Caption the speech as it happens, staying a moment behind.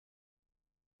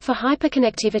For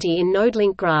hyperconnectivity in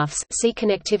node-link graphs, see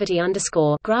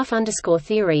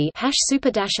connectivity_graph_theory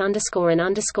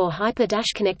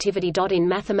 #super_and_hyper-connectivity. In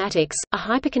mathematics, a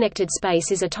hyperconnected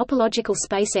space is a topological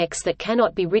space X that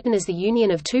cannot be written as the union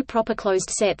of two proper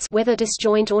closed sets, whether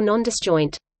disjoint or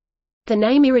non-disjoint. The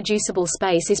name irreducible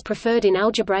space is preferred in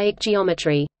algebraic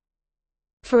geometry.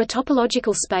 For a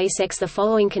topological space X, the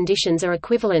following conditions are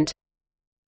equivalent.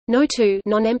 No two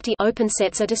non-empty open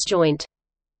sets are disjoint.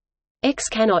 X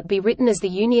cannot be written as the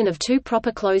union of two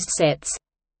proper closed sets.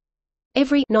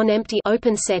 Every non-empty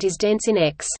open set is dense in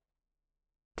X.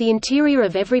 The interior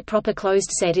of every proper closed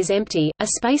set is empty. A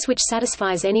space which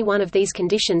satisfies any one of these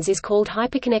conditions is called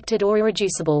hyperconnected or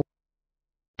irreducible.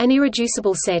 An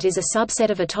irreducible set is a subset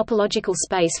of a topological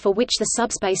space for which the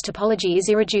subspace topology is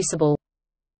irreducible.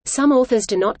 Some authors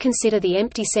do not consider the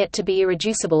empty set to be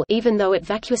irreducible, even though it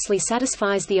vacuously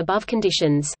satisfies the above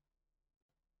conditions.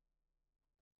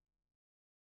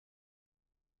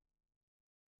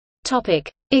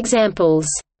 Topic: Examples.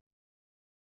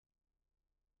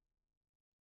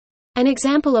 An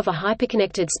example of a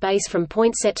hyperconnected space from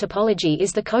point set topology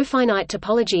is the cofinite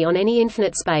topology on any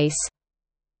infinite space.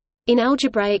 In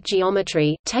algebraic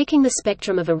geometry, taking the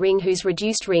spectrum of a ring whose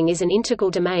reduced ring is an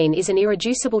integral domain is an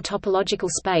irreducible topological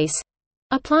space.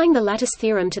 Applying the lattice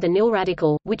theorem to the nil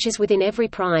radical, which is within every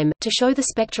prime, to show the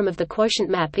spectrum of the quotient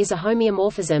map is a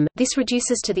homeomorphism, this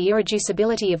reduces to the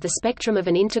irreducibility of the spectrum of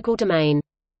an integral domain.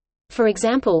 For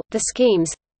example, the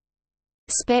schemes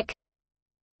spec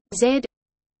Z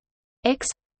X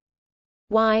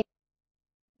Y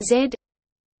Z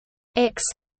X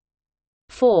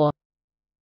 4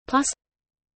 plus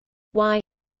Y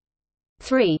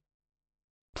 3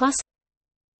 plus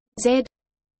Z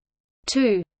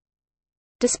 2.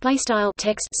 Display style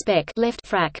text spec left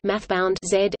frac math bound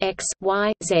Z X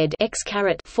Y Z X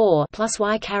caret 4 plus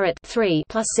Y caret 3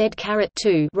 plus Z caret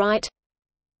 2 right.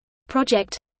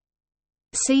 Project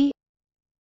C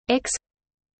X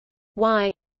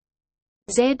Y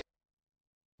Z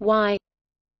Y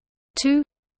 2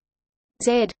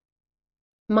 Z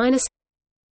minus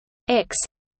X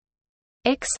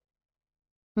X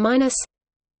minus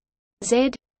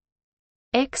Z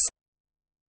X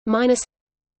minus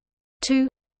 2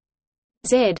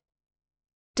 Z.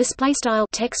 Display style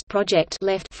text project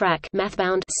left frac math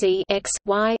bound C X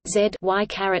Y Z Y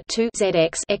caret 2 Z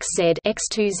X X Z X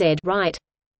 2 Z right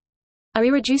are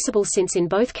irreducible, since in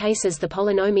both cases the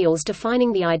polynomials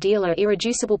defining the ideal are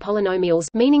irreducible polynomials,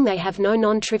 meaning they have no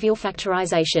non-trivial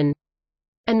factorization.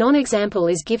 A non-example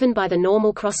is given by the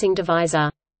normal crossing divisor.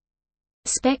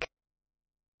 Spec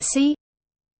C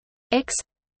X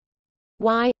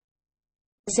Y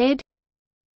Z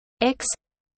X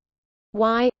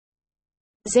Y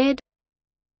Z.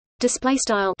 Display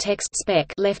style text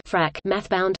spec left frac math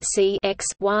bound C X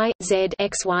Y Z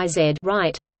X Y Z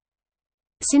right.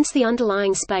 Since the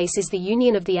underlying space is the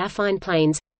union of the affine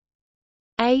planes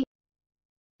A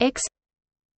X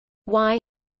Y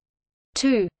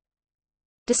 2.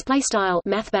 Display style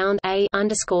math bound A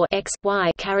underscore X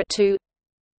Y caret 2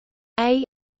 A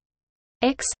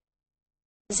X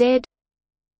Z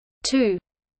 2.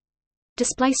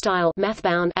 Display style math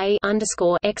bound A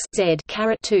underscore X Z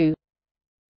caret 2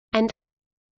 and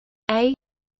A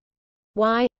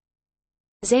Y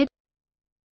Z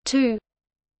 2.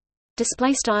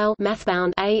 Display style math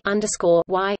bound A underscore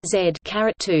Y Z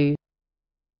caret 2.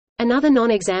 Another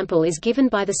non-example is given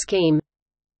by the scheme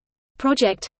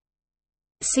project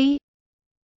C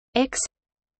X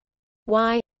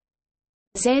Y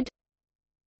Z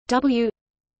W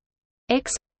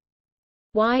X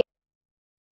Y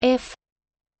F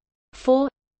 4.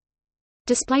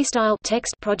 Display style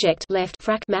text project left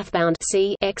frac math bound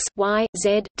C X Y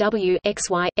Z W X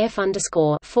Y F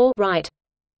underscore 4 right,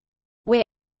 where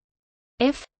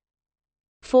F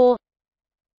 4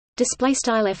 display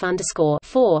style F underscore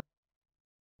 4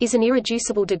 is an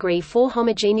irreducible degree 4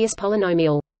 homogeneous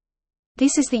polynomial.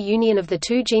 This is the union of the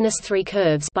two genus 3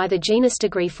 curves by the genus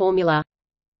degree formula.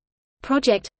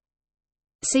 Project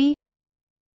C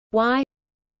Y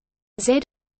Z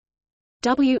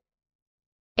W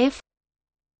F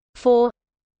 4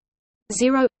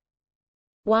 0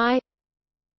 Y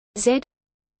Z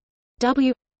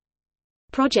W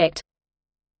project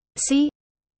C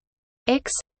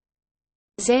X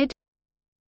Z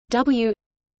W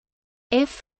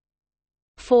F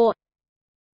 4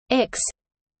 X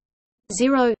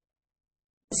 0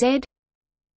 Z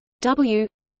W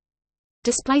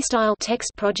display style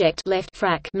text project left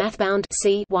frac mathbound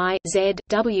c y z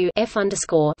w f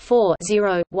underscore 4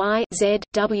 0 y z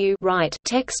w right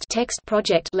text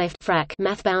project left frac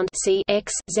mathbound c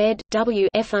x z w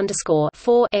f underscore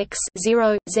 4 x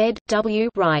 0 z w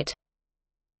right.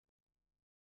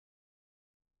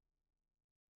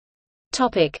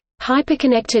 Topic: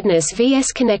 Hyperconnectedness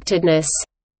vs connectedness.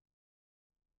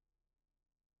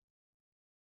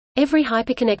 Every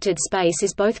hyperconnected space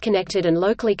is both connected and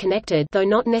locally connected, though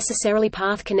not necessarily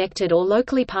path-connected or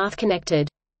locally path-connected.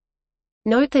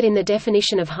 Note that in the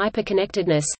definition of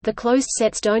hyperconnectedness, the closed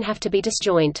sets don't have to be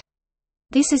disjoint.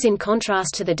 This is in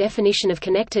contrast to the definition of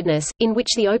connectedness, in which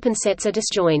the open sets are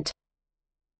disjoint.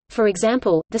 For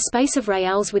example, the space of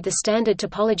reals with the standard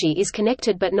topology is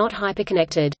connected but not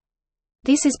hyperconnected.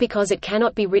 This is because it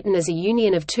cannot be written as a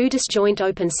union of two disjoint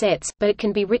open sets, but it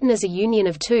can be written as a union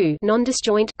of two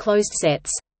non-disjoint closed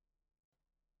sets.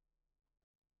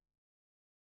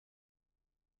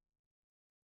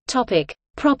 Topic: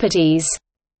 Properties.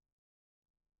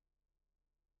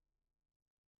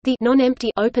 The non-empty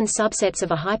open subsets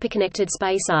of a hyperconnected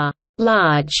space are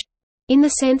large in the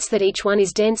sense that each one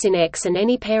is dense in X and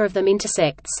any pair of them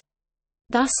intersects.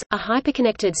 Thus, a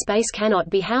hyperconnected space cannot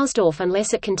be Hausdorff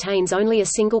unless it contains only a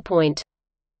single point.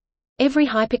 Every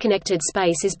hyperconnected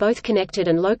space is both connected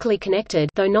and locally connected,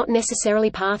 though not necessarily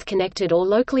path-connected or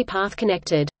locally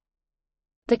path-connected.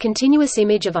 The continuous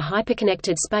image of a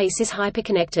hyperconnected space is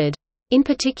hyperconnected. In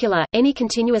particular, any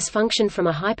continuous function from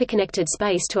a hyperconnected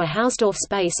space to a Hausdorff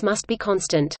space must be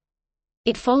constant.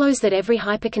 It follows that every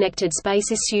hyperconnected space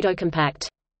is pseudocompact.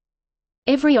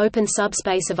 Every open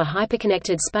subspace of a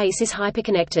hyperconnected space is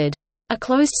hyperconnected. A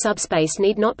closed subspace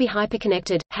need not be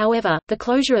hyperconnected, however, the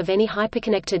closure of any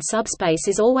hyperconnected subspace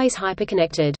is always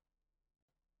hyperconnected.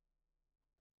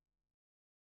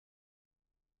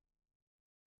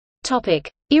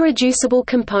 Topic: Irreducible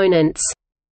components.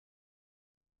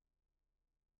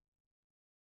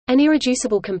 An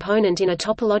irreducible component in a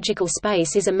topological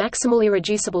space is a maximal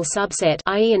irreducible subset,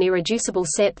 i.e. an irreducible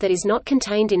set that is not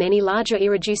contained in any larger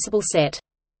irreducible set.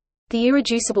 The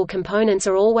irreducible components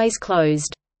are always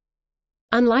closed.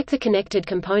 Unlike the connected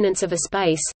components of a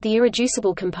space, the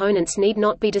irreducible components need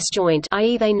not be disjoint,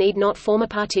 i.e. they need not form a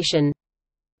partition.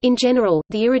 In general,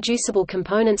 the irreducible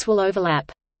components will overlap.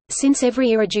 Since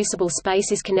every irreducible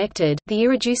space is connected, the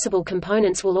irreducible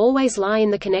components will always lie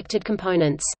in the connected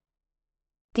components.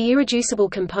 The irreducible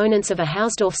components of a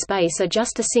Hausdorff space are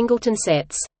just the singleton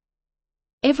sets.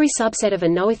 Every subset of a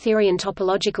noetherian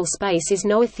topological space is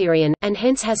noetherian, and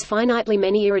hence has finitely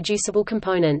many irreducible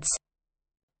components.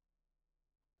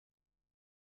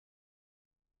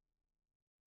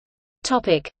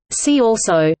 See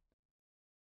also: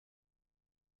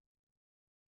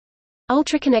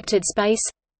 ultraconnected space,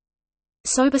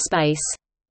 sober space.